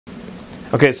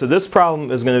Okay, so this problem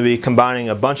is going to be combining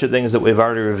a bunch of things that we've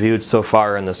already reviewed so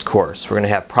far in this course. We're going to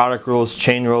have product rules,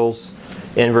 chain rules,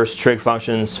 inverse trig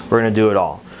functions. We're going to do it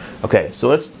all. Okay, so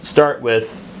let's start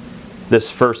with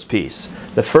this first piece.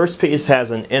 The first piece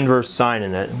has an inverse sine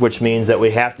in it, which means that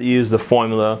we have to use the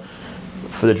formula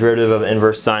for the derivative of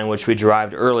inverse sine, which we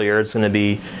derived earlier. It's going to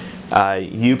be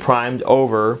u primed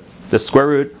over the square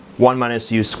root 1 minus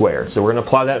u squared. So we're going to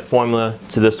apply that formula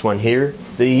to this one here.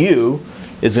 The u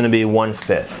is going to be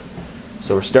 1/5.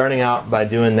 So we're starting out by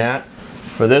doing that.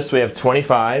 For this we have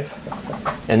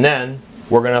 25, and then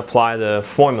we're going to apply the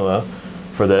formula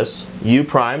for this. U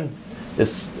prime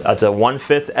is a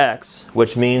 1/5 x,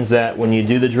 which means that when you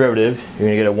do the derivative, you're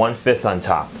going to get a 1/5 on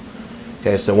top.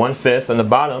 Okay, so 1/5 on the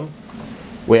bottom,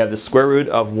 we have the square root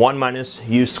of 1 minus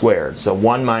u squared. So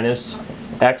 1 minus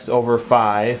x over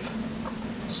 5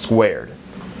 squared.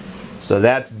 So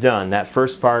that's done. That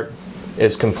first part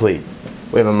is complete.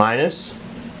 We have a minus,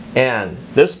 and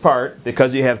this part,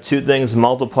 because you have two things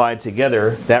multiplied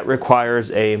together, that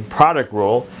requires a product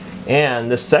rule,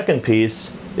 and the second piece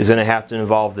is going to have to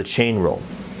involve the chain rule.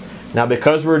 Now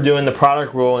because we're doing the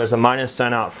product rule and there's a minus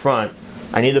sign out front,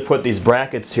 I need to put these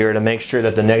brackets here to make sure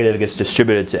that the negative gets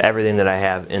distributed to everything that I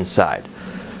have inside.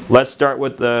 Let's start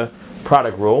with the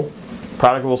product rule.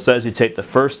 Product rule says you take the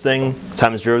first thing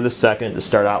times derivative of the second to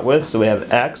start out with. So we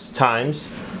have x times,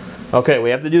 okay, we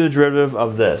have to do the derivative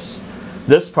of this.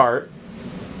 This part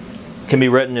can be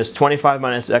written as 25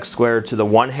 minus x squared to the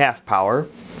 1/2 power.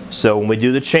 So when we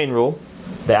do the chain rule,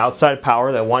 the outside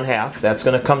power, that 1/2, that's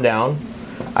going to come down.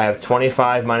 I have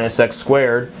 25 minus x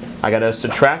squared. I got to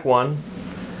subtract 1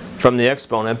 from the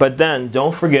exponent, but then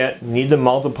don't forget, you need to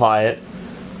multiply it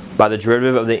by the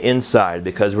derivative of the inside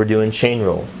because we're doing chain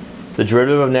rule. The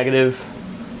derivative of negative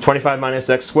 25 minus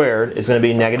x squared is going to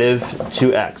be negative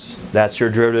 2x. That's your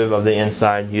derivative of the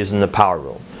inside using the power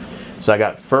rule. So I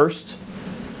got first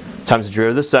times the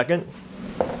derivative of the second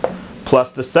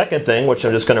plus the second thing, which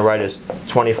I'm just going to write as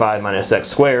 25 minus x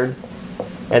squared,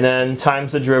 and then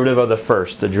times the derivative of the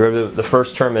first. The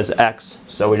first term is x,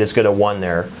 so we just get a 1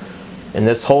 there. And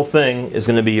this whole thing is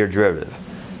going to be your derivative.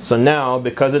 So now,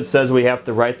 because it says we have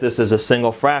to write this as a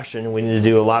single fraction, we need to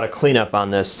do a lot of cleanup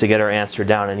on this to get our answer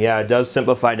down. And yeah, it does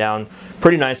simplify down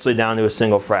pretty nicely down to a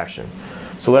single fraction.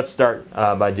 So let's start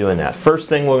by doing that. First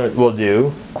thing we'll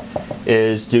do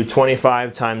is do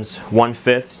 25 times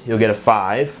 1/5. You'll get a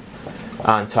 5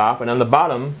 on top. And on the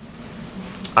bottom,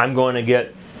 I'm going to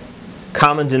get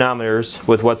common denominators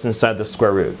with what's inside the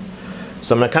square root.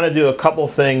 So I'm going to kind of do a couple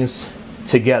things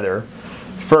together.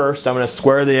 First, I'm going to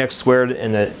square the x squared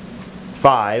in the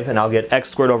 5, and I'll get x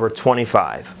squared over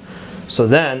 25. So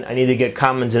then I need to get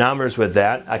common denominators with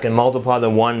that. I can multiply the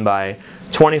 1 by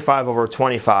 25 over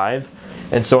 25.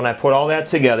 And so when I put all that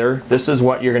together, this is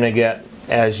what you're going to get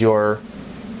as your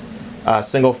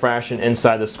single fraction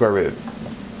inside the square root.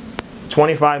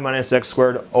 25 minus x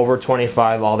squared over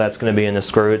 25, all that's going to be in the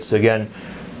square root. So again,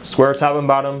 square top and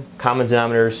bottom, common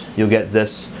denominators, you'll get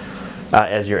this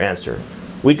as your answer.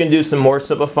 We can do some more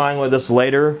simplifying with this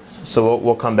later, so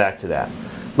we'll come back to that.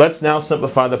 Let's now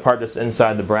simplify the part that's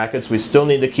inside the brackets. We still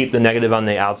need to keep the negative on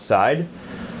the outside.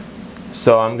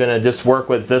 So I'm going to just work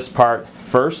with this part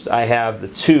first. I have the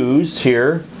 2's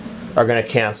here are going to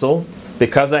cancel.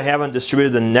 Because I haven't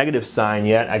distributed the negative sign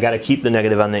yet, I got to keep the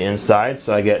negative on the inside.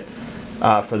 So I get,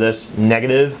 for this,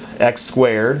 negative x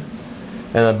squared.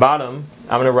 And at the bottom,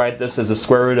 I'm going to write this as a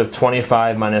square root of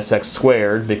 25 minus x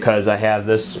squared because I have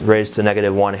this raised to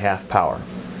negative 1/2 power.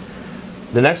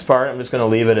 The next part, I'm just going to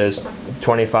leave it as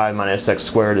 25 minus x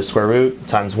squared to square root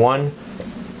times 1.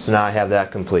 So now I have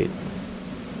that complete.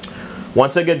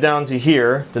 Once I get down to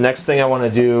here, the next thing I want to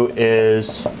do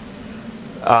is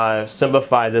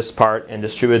simplify this part and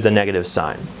distribute the negative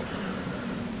sign.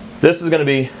 This is going to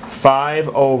be 5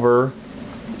 over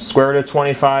square root of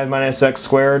 25 minus x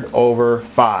squared over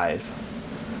 5.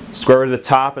 Square root of the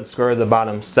top and square root of the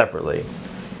bottom separately.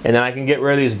 And then I can get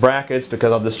rid of these brackets because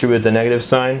I'll distribute the negative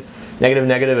sign. Negative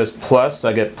negative is plus, so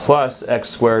I get plus x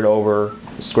squared over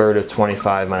square root of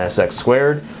 25 minus x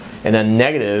squared. And then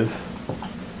negative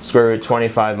square root of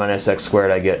 25 minus x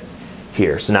squared I get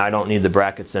here. So now I don't need the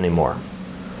brackets anymore.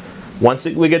 Once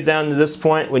we get down to this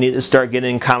point, we need to start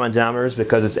getting common denominators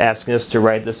because it's asking us to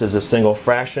write this as a single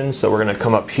fraction. So we're going to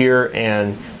come up here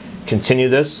and continue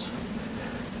this.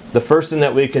 The first thing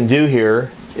that we can do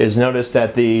here is notice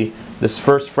that this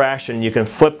first fraction, you can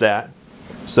flip that.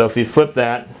 So if you flip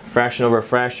that, fraction over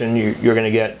fraction, you're going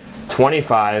to get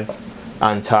 25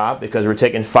 on top because we're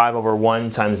taking 5 over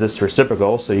 1 times this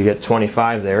reciprocal, so you get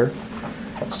 25 there.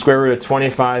 Square root of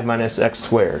 25 minus x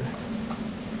squared.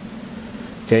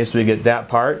 Okay, so we get that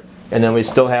part. And then we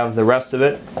still have the rest of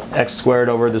it, x squared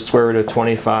over the square root of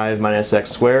 25 minus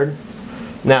x squared.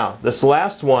 Now, this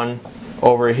last one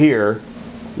over here,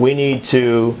 we need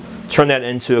to turn that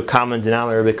into a common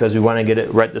denominator because we want to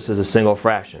write this as a single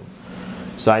fraction.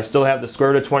 So I still have the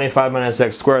square root of 25 minus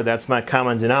x squared. That's my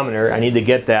common denominator. I need to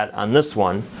get that on this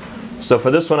one. So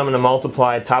for this one, I'm going to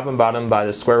multiply top and bottom by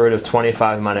the square root of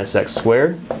 25 minus x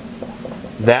squared.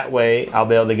 That way, I'll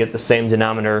be able to get the same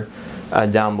denominator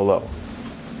down below.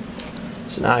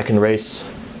 So now I can erase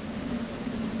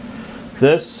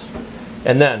this.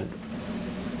 And then,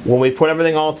 when we put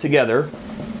everything all together,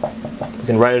 we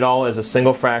can write it all as a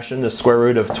single fraction, the square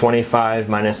root of 25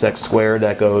 minus x squared.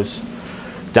 That goes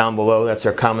down below. That's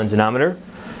our common denominator.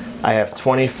 I have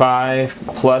 25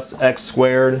 plus x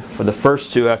squared. For the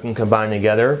first two, I can combine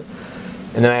together.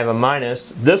 And then I have a minus.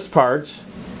 This part,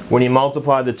 when you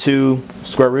multiply the two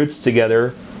square roots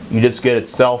together, you just get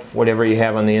itself whatever you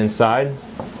have on the inside.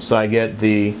 So I get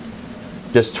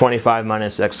just 25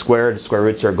 minus x squared. The square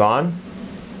roots are gone.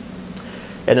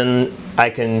 And then I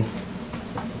can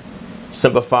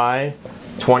simplify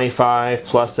 25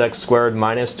 plus x squared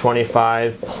minus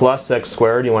 25 plus x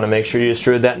squared. You want to make sure you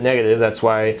distribute that negative. That's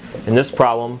why in this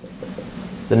problem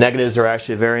the negatives are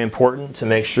actually very important to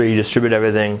make sure you distribute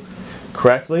everything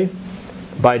correctly.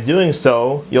 By doing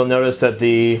so, you'll notice that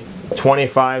the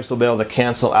 25s will be able to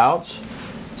cancel out.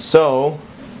 So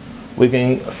we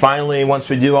can finally, once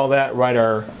we do all that, write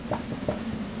our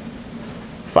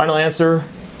final answer.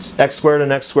 X squared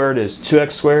and x squared is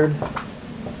 2x squared.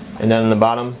 And then in the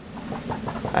bottom,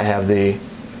 I have the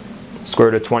square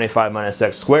root of 25 minus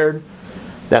x squared.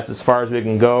 That's as far as we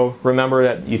can go. Remember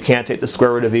that you can't take the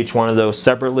square root of each one of those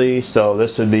separately, so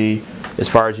this would be as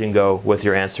far as you can go with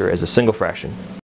your answer as a single fraction.